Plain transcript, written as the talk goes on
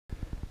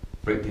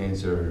break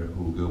dancer,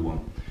 ooh, good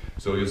one.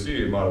 So you'll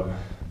see a lot of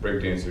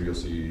break dancer, you'll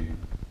see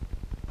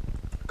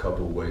a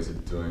couple of ways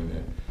of doing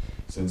it.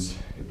 Since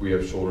if we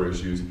have shoulder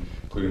issues,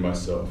 including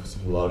myself, so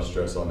a lot of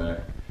stress on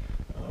that.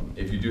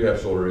 If you do have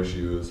shoulder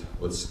issues,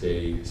 let's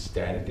stay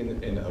static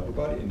in the upper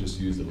body and just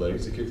use the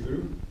legs to kick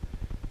through.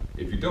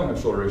 If you don't have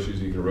shoulder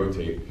issues, you can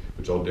rotate,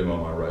 which I'll demo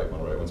on my right. My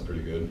right one's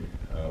pretty good.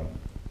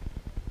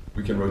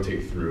 We can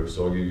rotate through,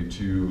 so I'll give you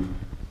two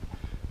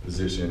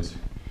positions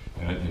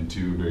and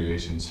two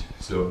variations.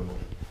 So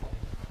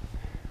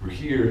we're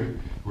here,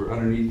 we're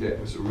underneath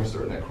that, so we're gonna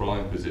start in that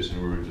crawling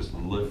position where we just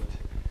lift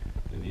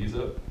the knees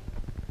up.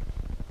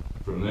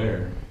 From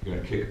there, you're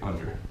gonna kick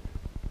under.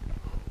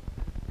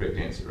 Break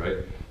dancer, right?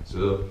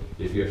 So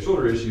if you have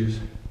shoulder issues,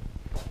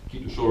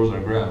 keep the shoulders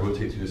on the ground,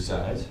 rotate to the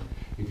sides.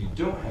 If you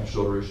don't have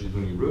shoulder issues,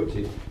 when you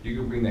rotate, you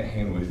can bring that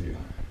hand with you.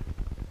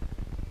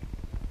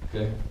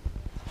 Okay?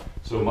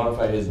 So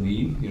modify it as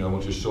need,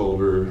 with your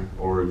shoulder,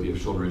 or if you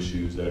have shoulder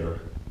issues that are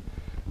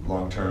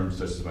long-term,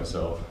 such as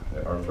myself,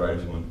 that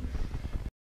arthritis one,